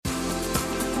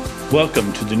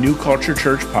Welcome to the New Culture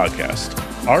Church podcast.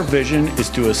 Our vision is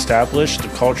to establish the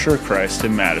culture of Christ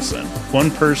in Madison,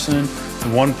 one person,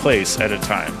 one place at a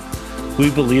time. We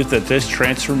believe that this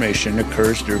transformation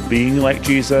occurs through being like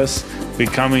Jesus,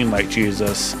 becoming like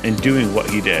Jesus, and doing what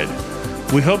he did.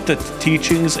 We hope that the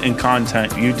teachings and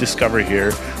content you discover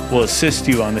here will assist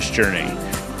you on this journey.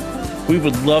 We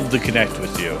would love to connect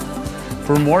with you.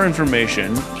 For more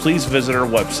information, please visit our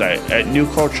website at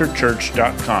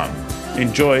newculturechurch.com.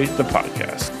 Enjoy the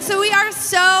podcast. So we are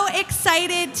so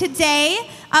excited today.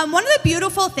 One of the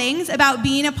beautiful things about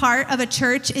being a part of a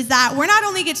church is that we're not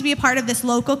only get to be a part of this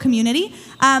local community,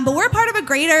 but we're part of a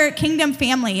greater kingdom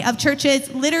family of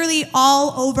churches literally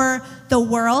all over the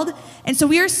world. And so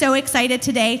we are so excited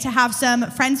today to have some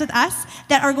friends with us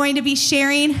that are going to be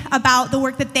sharing about the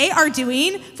work that they are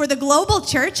doing for the global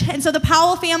church. And so the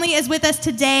Powell family is with us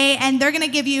today, and they're going to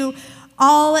give you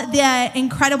all the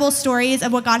incredible stories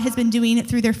of what God has been doing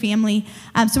through their family.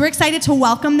 So we're excited to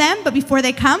welcome them. But before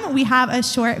they come, we have a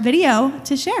short video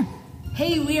to share.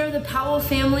 Hey, we are the Powell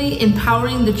family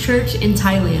empowering the church in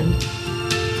Thailand.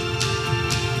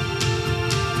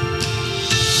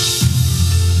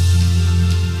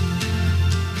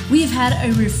 We have had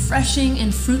a refreshing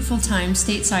and fruitful time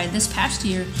stateside this past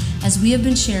year as we have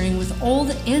been sharing with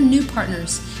old and new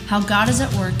partners how God is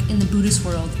at work in the Buddhist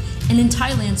world, and in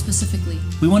Thailand specifically.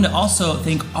 We want to also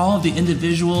thank all of the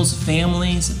individuals,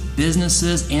 families,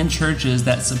 businesses, and churches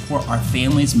that support our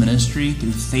family's ministry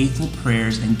through faithful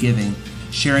prayers and giving,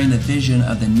 sharing the vision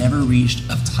of the never reached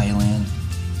of Thailand.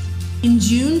 In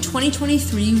June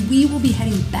 2023, we will be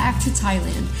heading back to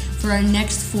Thailand for our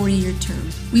next 4-year term.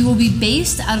 We will be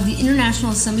based out of the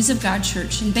International Assemblies of God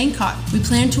Church in Bangkok. We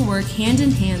plan to work hand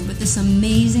in hand with this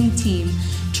amazing team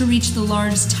to reach the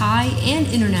large Thai and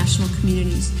international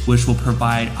communities, which will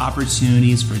provide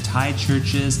opportunities for Thai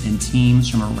churches and teams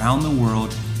from around the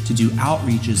world to do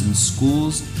outreaches in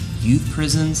schools, youth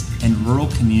prisons, and rural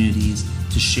communities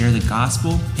to share the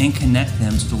gospel and connect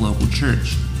them to the local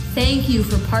church. Thank you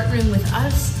for partnering with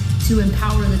us to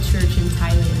empower the church in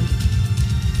Thailand.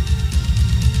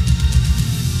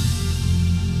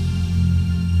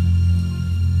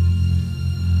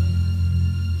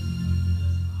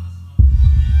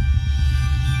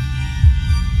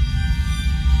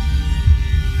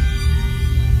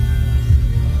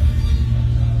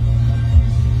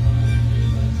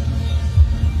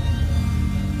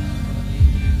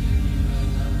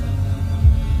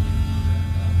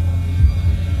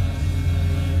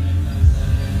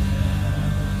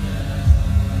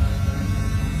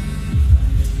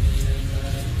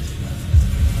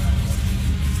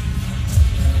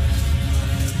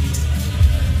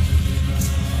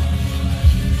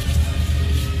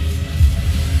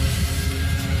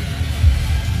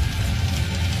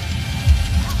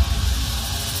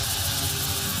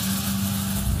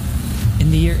 In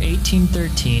the year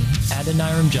 1813,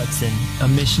 Adoniram Judson, a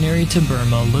missionary to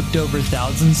Burma, looked over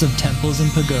thousands of temples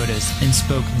and pagodas and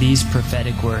spoke these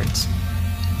prophetic words.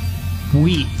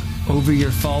 Weep over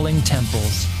your falling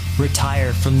temples.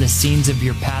 Retire from the scenes of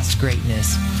your past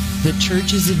greatness. The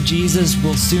churches of Jesus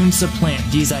will soon supplant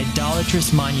these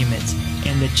idolatrous monuments,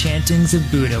 and the chantings of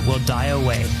Buddha will die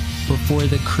away before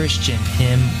the Christian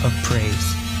hymn of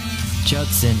praise.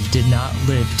 Judson did not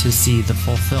live to see the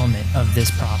fulfillment of this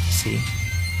prophecy.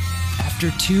 After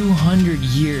 200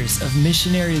 years of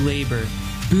missionary labor,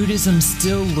 Buddhism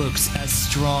still looks as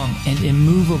strong and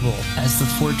immovable as the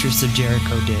fortress of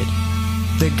Jericho did.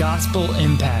 The gospel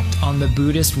impact on the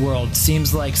Buddhist world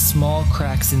seems like small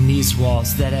cracks in these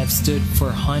walls that have stood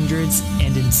for hundreds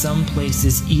and in some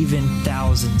places even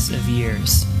thousands of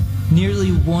years. Nearly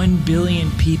 1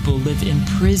 billion people live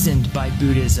imprisoned by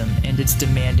Buddhism and its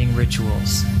demanding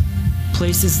rituals.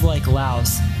 Places like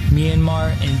Laos,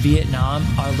 Myanmar, and Vietnam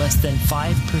are less than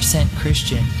 5%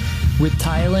 Christian, with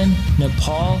Thailand,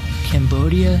 Nepal,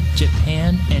 Cambodia,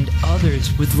 Japan, and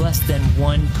others with less than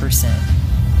 1%.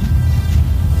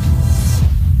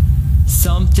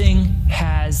 Something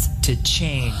has to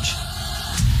change.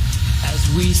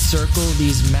 As we circle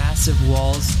these massive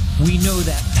walls, we know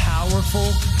that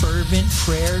powerful, fervent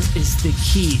prayer is the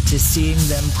key to seeing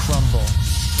them crumble.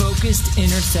 Focused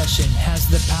intercession has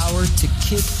the power to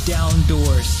kick down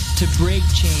doors, to break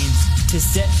chains, to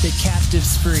set the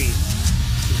captives free.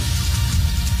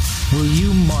 Will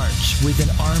you march with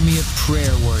an army of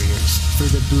prayer warriors for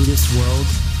the Buddhist world?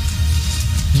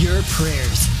 Your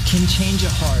prayers can change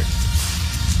a heart,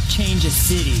 change a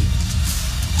city,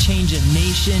 change a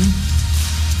nation,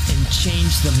 and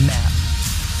change the map.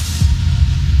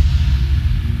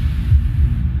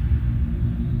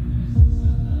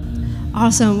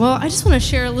 Awesome. Well, I just want to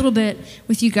share a little bit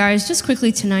with you guys just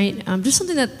quickly tonight. Just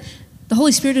something that the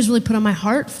Holy Spirit has really put on my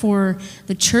heart for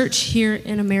the church here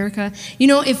in America. You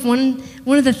know, if one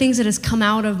of the things that has come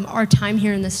out of our time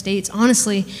here in the States,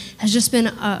 honestly, has just been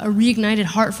a reignited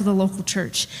heart for the local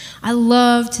church. I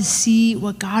love to see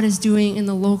what God is doing in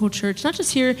the local church, not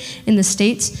just here in the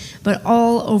States, but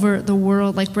all over the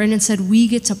world. Like Brandon said, we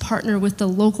get to partner with the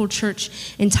local church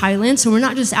in Thailand, so we're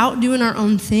not just out doing our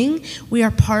own thing. We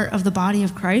are part of the body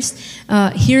of Christ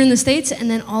here in the States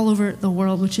and then all over the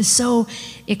world, which is so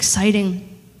exciting.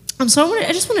 So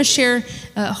I just want to share,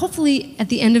 hopefully at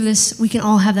the end of this, we can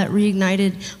all have that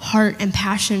reignited heart and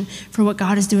passion for what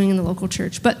God is doing in the local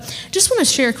church. But just want to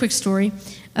share a quick story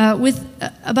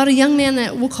about a young man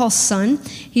that we'll call Sun.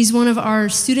 He's one of our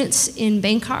students in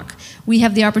Bangkok. We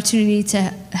have the opportunity to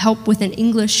help with an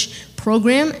English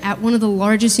program at one of the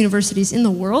largest universities in the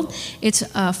world. It's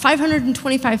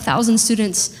 525,000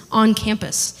 students on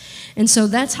campus. And so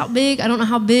that's how big, I don't know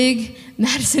how big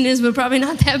Madison is, but probably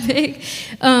not that big.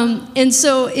 And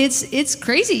so it's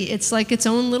crazy. It's like its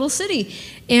own little city.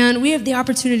 And we have the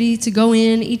opportunity to go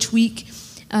in each week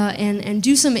and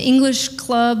do some English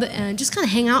club and just kind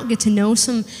of hang out, get to know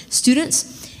some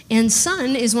students. And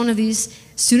Sun is one of these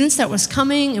students that was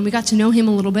coming, and we got to know him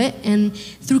a little bit, and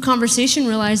through conversation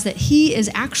realized that he is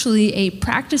actually a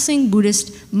practicing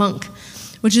Buddhist monk,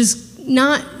 which is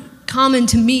not common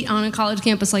to meet on a college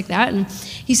campus like that. And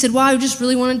he said, well, I just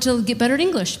really wanted to get better at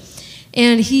English.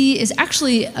 And he is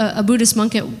actually a Buddhist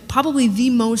monk at probably the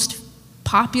most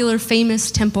popular,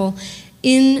 famous temple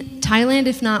in Thailand,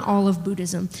 if not all of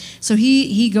Buddhism. So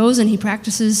he goes and he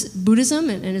practices Buddhism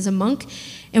and is a monk.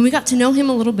 And we got to know him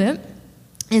a little bit.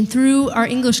 And through our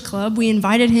English club, we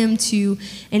invited him to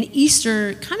an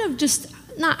Easter kind of just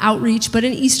not outreach, but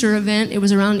an Easter event. It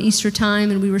was around Easter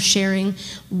time, and we were sharing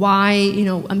why,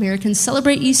 Americans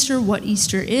celebrate Easter, what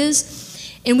Easter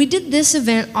is. And we did this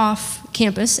event off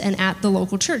campus and at the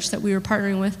local church that we were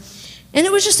partnering with. And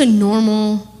it was just a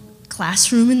normal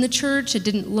classroom in the church. It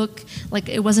didn't look like,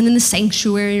 it wasn't in the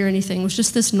sanctuary or anything. It was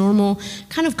just this normal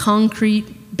kind of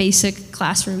concrete, basic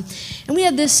classroom. And we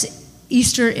had this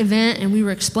Easter event, and we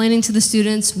were explaining to the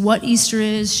students what Easter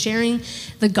is, sharing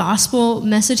the gospel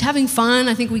message, having fun.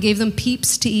 I think we gave them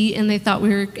Peeps to eat, and they thought we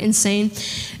were insane.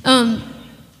 They're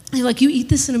like, you eat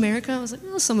this in America? I was like,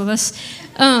 well, some of us.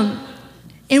 And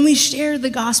we shared the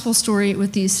gospel story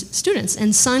with these students.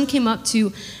 And Sun came up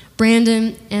to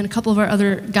Brandon and a couple of our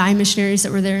other guy missionaries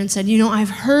that were there and said, I've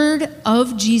heard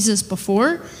of Jesus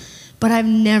before, but I've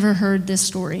never heard this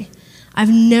story. I've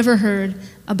never heard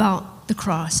about the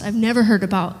cross. I've never heard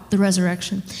about the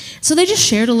resurrection. So they just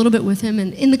shared a little bit with him,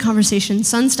 and in the conversation,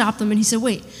 Sun stopped them and he said,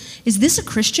 wait, is this a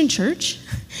Christian church?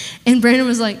 And Brandon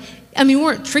was like, we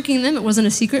weren't tricking them. It wasn't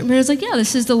a secret. And Brandon was like, yeah,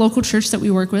 this is the local church that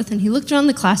we work with. And he looked around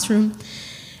the classroom,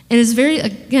 and it's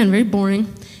very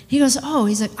boring. He goes,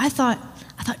 he's like, I thought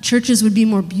churches would be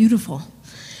more beautiful,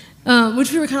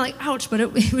 which we were kind of like, ouch, but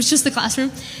it was just the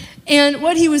classroom. And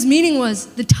what he was meaning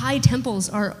was the Thai temples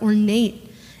are ornate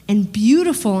and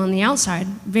beautiful on the outside.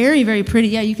 Very, very pretty.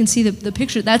 Yeah, you can see the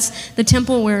picture. That's the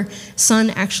temple where Sun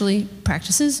actually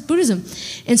practices Buddhism.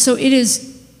 And so it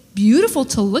is beautiful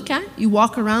to look at. You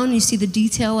walk around and you see the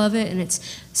detail of it, and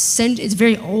it's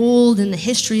very old and the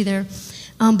history there.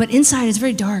 But inside it's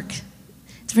very dark.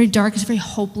 It's very dark. It's very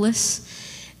hopeless.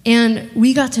 And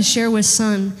we got to share with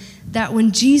Sun that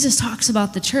when Jesus talks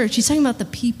about the church, he's talking about the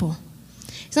people.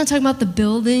 He's not talking about the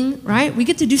building, right? We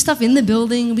get to do stuff in the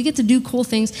building. We get to do cool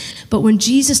things. But when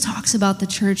Jesus talks about the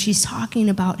church, he's talking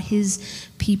about his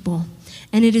people.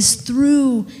 And it is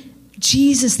through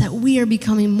Jesus that we are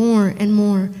becoming more and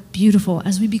more beautiful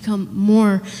as we become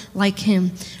more like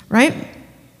him, right?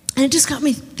 And it just got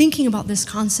me thinking about this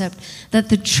concept that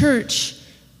the church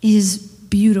is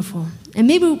beautiful. And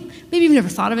maybe you've never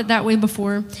thought of it that way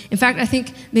before. In fact, I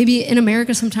think maybe in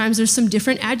America sometimes there's some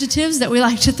different adjectives that we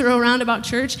like to throw around about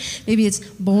church. Maybe it's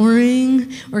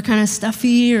boring or kind of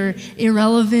stuffy or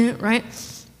irrelevant, right?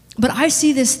 But I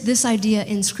see this idea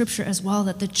in Scripture as well,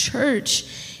 that the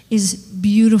church is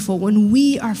beautiful. When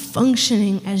we are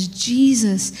functioning as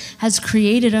Jesus has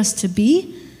created us to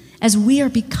be, as we are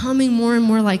becoming more and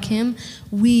more like him,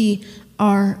 we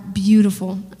are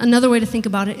beautiful. Another way to think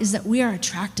about it is that we are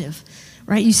attractive,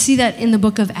 right? You see that in the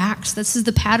book of Acts. This is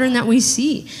the pattern that we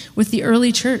see with the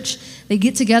early church. They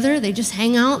get together, they just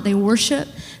hang out, they worship,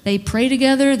 they pray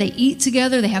together, they eat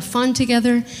together, they have fun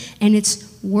together, and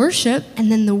it's worship,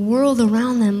 and then the world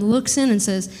around them looks in and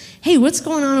says, hey, what's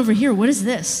going on over here? What is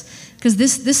this? Because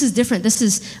this is different. This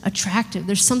is attractive.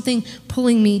 There's something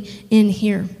pulling me in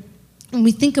here. When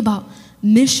we think about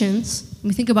missions, when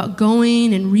we think about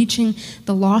going and reaching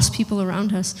the lost people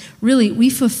around us, really, we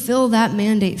fulfill that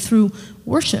mandate through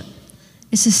worship.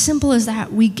 It's as simple as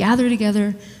that. We gather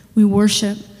together, we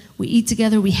worship, we eat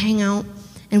together, we hang out,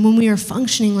 and when we are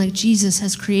functioning like Jesus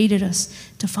has created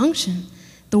us to function,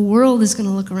 the world is going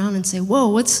to look around and say, whoa,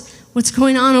 what's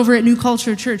going on over at New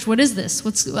Culture Church? What is this?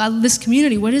 What's this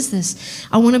community? What is this?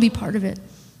 I want to be part of it.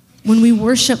 When we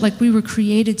worship like we were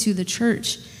created to, the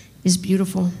church is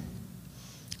beautiful.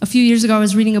 A few years ago, I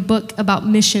was reading a book about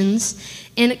missions,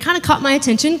 and it kind of caught my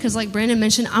attention because, like Brandon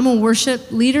mentioned, I'm a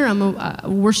worship leader. I'm a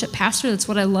worship pastor. That's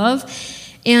what I love.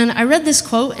 And I read this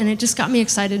quote, and it just got me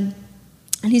excited.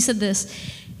 And he said this.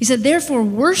 He said, therefore,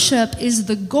 worship is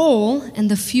the goal and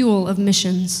the fuel of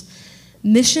missions.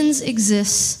 Missions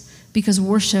exists because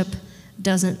worship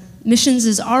doesn't. Missions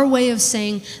is our way of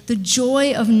saying the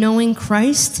joy of knowing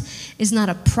Christ is not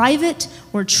a private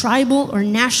or tribal or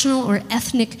national or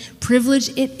ethnic privilege.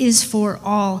 It is for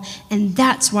all, and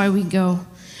that's why we go.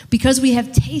 Because we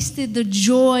have tasted the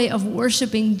joy of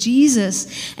worshiping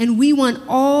Jesus, and we want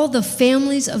all the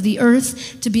families of the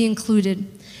earth to be included.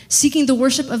 Seeking the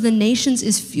worship of the nations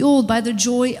is fueled by the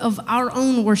joy of our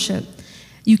own worship.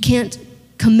 You can't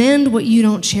commend what you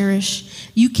don't cherish.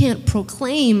 You can't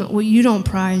proclaim what you don't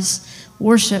prize.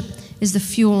 Worship is the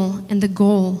fuel and the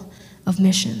goal of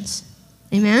missions.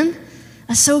 Amen?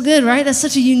 That's so good, right? That's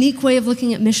such a unique way of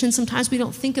looking at missions. Sometimes we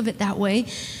don't think of it that way.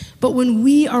 But when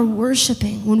we are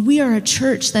worshiping, when we are a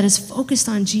church that is focused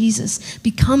on Jesus,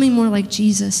 becoming more like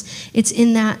Jesus, it's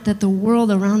in that the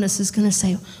world around us is going to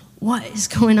say, what is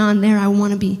going on there? I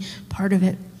want to be part of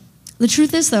it. The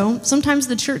truth is, though, sometimes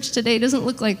the church today doesn't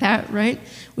look like that, right?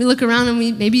 We look around and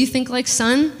maybe you think like,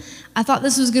 son, I thought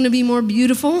this was going to be more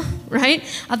beautiful, right?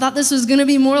 I thought this was going to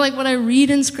be more like what I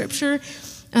read in Scripture.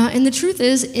 And the truth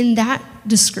is, in that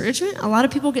discouragement, a lot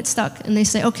of people get stuck and they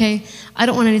say, okay, I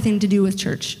don't want anything to do with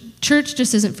church. Church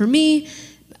just isn't for me.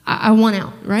 I want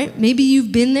out, right? Maybe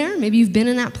you've been there. Maybe you've been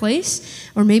in that place.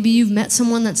 Or maybe you've met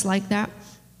someone that's like that.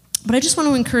 But I just want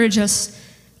to encourage us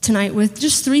tonight with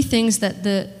just 3 things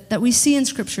that we see in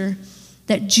Scripture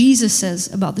that Jesus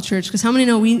says about the church. Because how many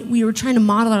know we were trying to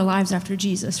model our lives after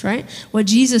Jesus, right? What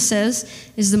Jesus says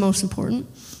is the most important.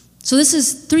 So this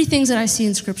is 3 things that I see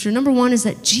in Scripture. Number 1 is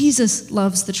that Jesus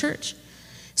loves the church.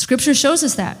 Scripture shows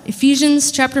us that.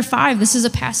 Ephesians chapter 5, this is a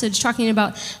passage talking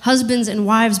about husbands and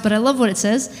wives, but I love what it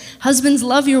says. Husbands,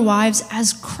 love your wives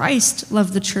as Christ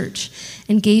loved the church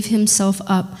and gave himself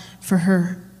up for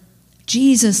her.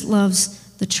 Jesus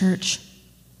loves the church.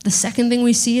 The second thing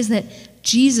we see is that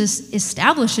Jesus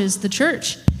establishes the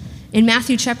church. In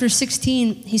Matthew chapter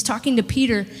 16, he's talking to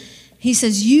Peter. He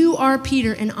says, you are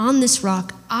Peter, and on this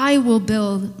rock I will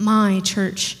build my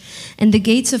church, and the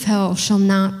gates of hell shall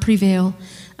not prevail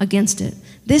against it.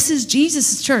 This is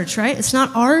Jesus' church, right? It's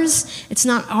not ours. It's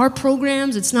not our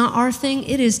programs. It's not our thing.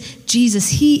 It is Jesus.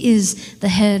 He is the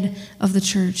head of the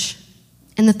church.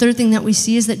 And the third thing that we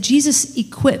see is that Jesus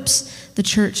equips the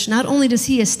church. Not only does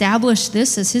he establish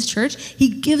this as his church, he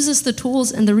gives us the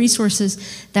tools and the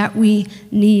resources that we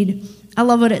need. I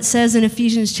love what it says in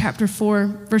Ephesians chapter 4,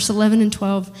 verse 11 and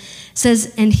 12. It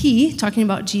says, and he, talking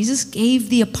about Jesus, gave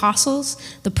the apostles,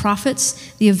 the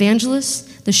prophets, the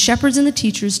evangelists, the shepherds, and the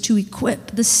teachers to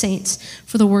equip the saints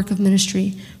for the work of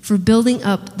ministry, for building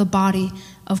up the body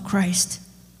of Christ.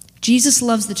 Jesus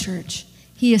loves the church.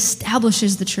 He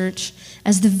establishes the church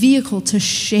as the vehicle to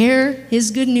share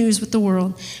his good news with the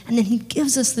world, and then he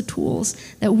gives us the tools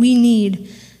that we need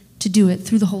to do it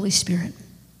through the Holy Spirit.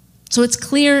 So it's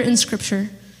clear in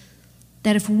Scripture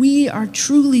that if we are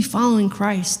truly following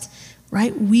Christ,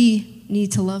 right, we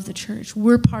need to love the church.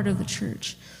 We're part of the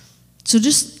church. So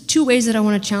just 2 ways that I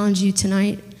want to challenge you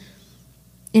tonight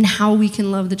in how we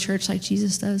can love the church like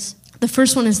Jesus does. The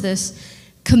first one is this: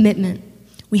 commitment.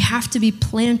 We have to be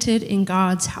planted in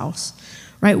God's house,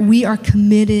 right? We are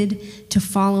committed to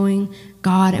following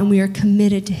God, and we are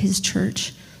committed to his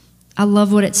church. I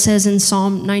love what it says in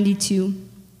Psalm 92.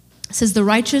 It says, the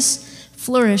righteous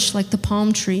flourish like the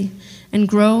palm tree and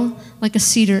grow like a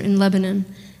cedar in Lebanon.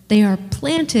 They are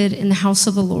planted in the house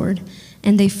of the Lord,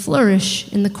 and they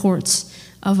flourish in the courts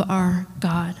of our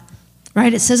God.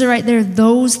 Right? It says it right there.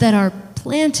 Those that are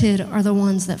planted are the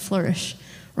ones that flourish,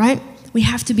 right? We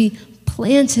have to be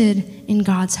planted in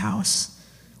God's house.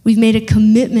 We've made a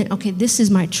commitment. Okay, this is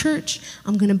my church.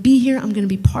 I'm going to be here. I'm going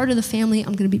to be part of the family.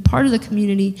 I'm going to be part of the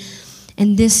community.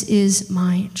 And this is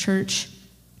my church.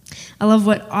 I love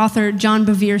what author John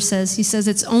Bevere says. He says,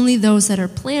 it's only those that are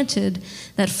planted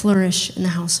that flourish in the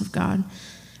house of God.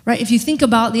 Right? If you think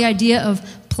about the idea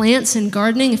of plants and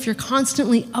gardening, if you're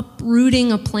constantly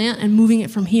uprooting a plant and moving it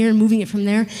from here and moving it from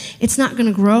there, it's not going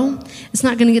to grow. It's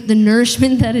not going to get the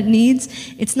nourishment that it needs.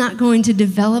 It's not going to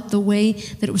develop the way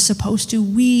that it was supposed to.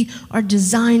 We are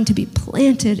designed to be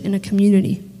planted in a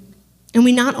community. And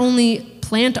we not only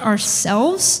plant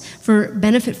ourselves for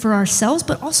benefit for ourselves,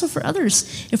 but also for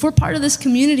others. If we're part of this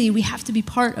community, we have to be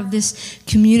part of this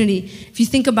community. If you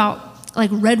think about like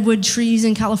redwood trees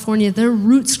in California, their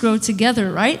roots grow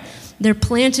together, right? They're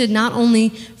planted not only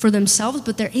for themselves,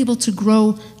 but they're able to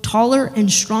grow taller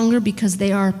and stronger because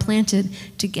they are planted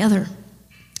together.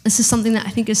 This is something that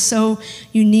I think is so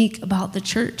unique about the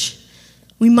church.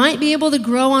 We might be able to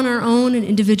grow on our own and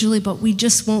individually, but we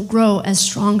just won't grow as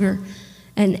stronger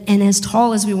and as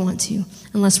tall as we want to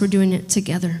unless we're doing it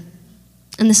together.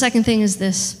 And the second thing is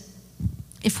this.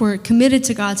 If we're committed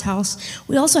to God's house,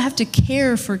 we also have to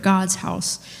care for God's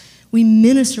house. We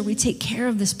minister, we take care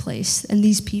of this place and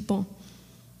these people.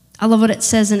 I love what it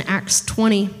says in Acts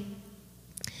 20,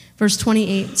 verse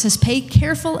 28. It says, "Pay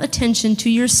careful attention to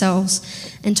yourselves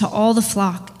and to all the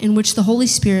flock in which the Holy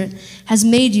Spirit has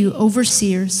made you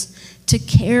overseers to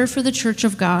care for the church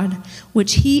of God,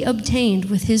 which he obtained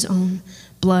with his own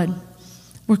blood."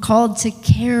 We're called to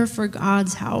care for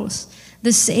God's house,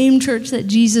 the same church that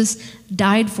Jesus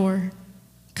died for.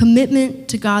 Commitment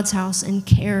to God's house and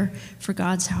care for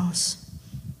God's house.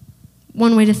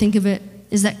 One way to think of it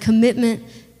is that commitment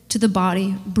to the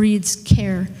body breeds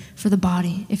care for the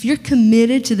body. If you're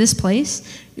committed to this place,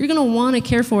 you're going to want to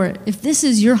care for it. If this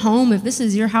is your home, if this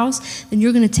is your house, then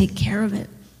you're going to take care of it.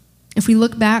 If we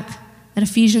look back at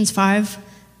Ephesians 5,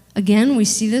 again, we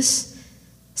see this.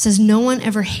 It says, "No one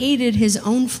ever hated his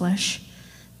own flesh,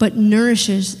 but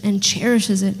nourishes and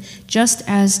cherishes it, just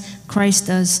as Christ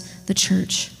does the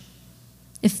church."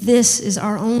 If this is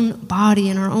our own body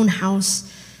and our own house,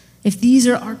 if these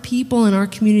are our people in our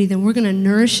community, then we're going to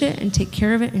nourish it and take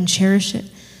care of it and cherish it.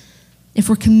 If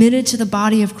we're committed to the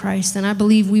body of Christ, then I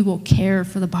believe we will care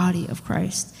for the body of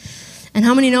Christ. And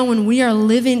how many know when we are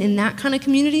living in that kind of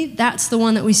community, that's the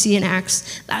one that we see in Acts.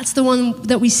 That's the one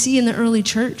that we see in the early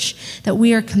church, that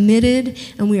we are committed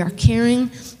and we are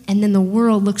caring, and then the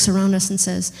world looks around us and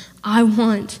says, I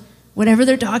want whatever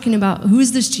they're talking about. Who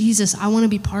is this Jesus? I want to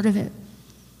be part of it.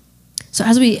 So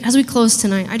as we close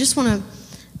tonight, I just want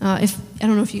to, I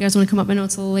don't know if you guys want to come up. I know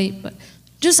it's a little late, but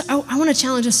I want to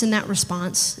challenge us in that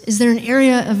response. Is there an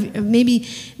area of maybe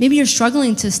you're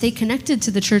struggling to stay connected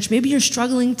to the church? Maybe you're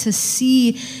struggling to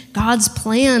see God's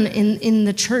plan in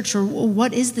the church, or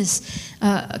what is this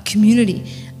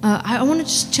community? I want to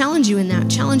just challenge you in that,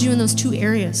 challenge you in those two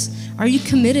areas. Are you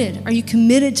committed? Are you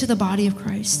committed to the body of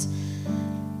Christ?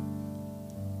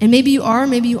 And maybe you are,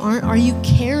 maybe you aren't. Are you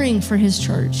caring for his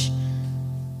church?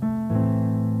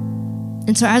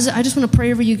 And so I just want to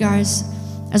pray over you guys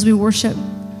as we worship,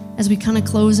 as we kind of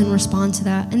close and respond to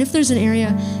that. And if there's an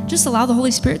area, just allow the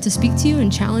Holy Spirit to speak to you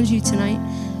and challenge you tonight.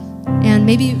 And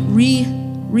maybe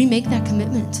remake that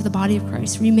commitment to the body of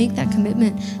Christ. Remake that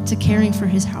commitment to caring for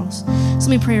his house. So let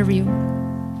me pray over you.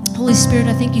 Holy Spirit,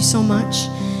 I thank you so much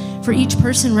for each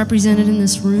person represented in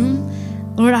this room.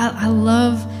 Lord, I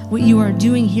love what you are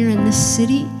doing here in this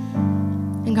city.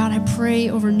 And God, I pray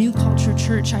over New Culture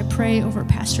Church. I pray over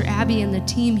Pastor Abby and the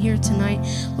team here tonight.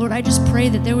 Lord, I just pray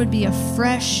that there would be a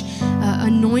fresh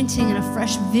anointing and a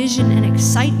fresh vision and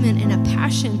excitement and a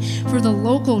passion for the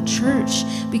local church.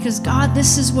 Because God,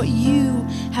 this is what you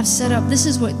have set up. This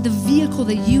is what the vehicle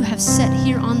that you have set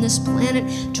here on this planet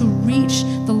to reach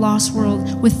the lost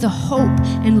world with the hope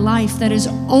and life that is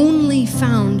only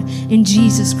found in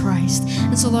Jesus Christ.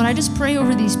 And so, Lord, I just pray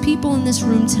over these people in this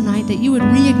room tonight that you would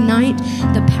reignite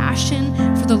the passion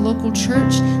for the local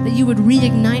church, that you would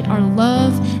reignite our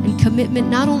love and commitment,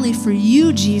 not only for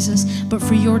you, Jesus, but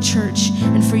for your church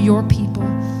and for your people.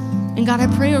 And God,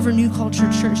 I pray over New Culture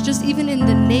Church, just even in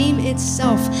the name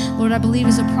itself, Lord, I believe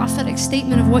is a prophetic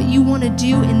statement of what you want to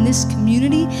do in this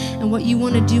community and what you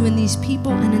want to do in these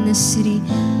people and in this city.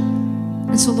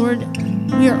 And so, Lord,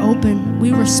 we are open.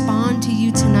 We respond to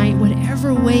you tonight.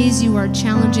 Whatever ways you are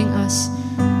challenging us,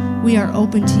 we are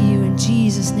open to you. In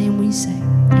Jesus' name we say,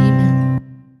 amen.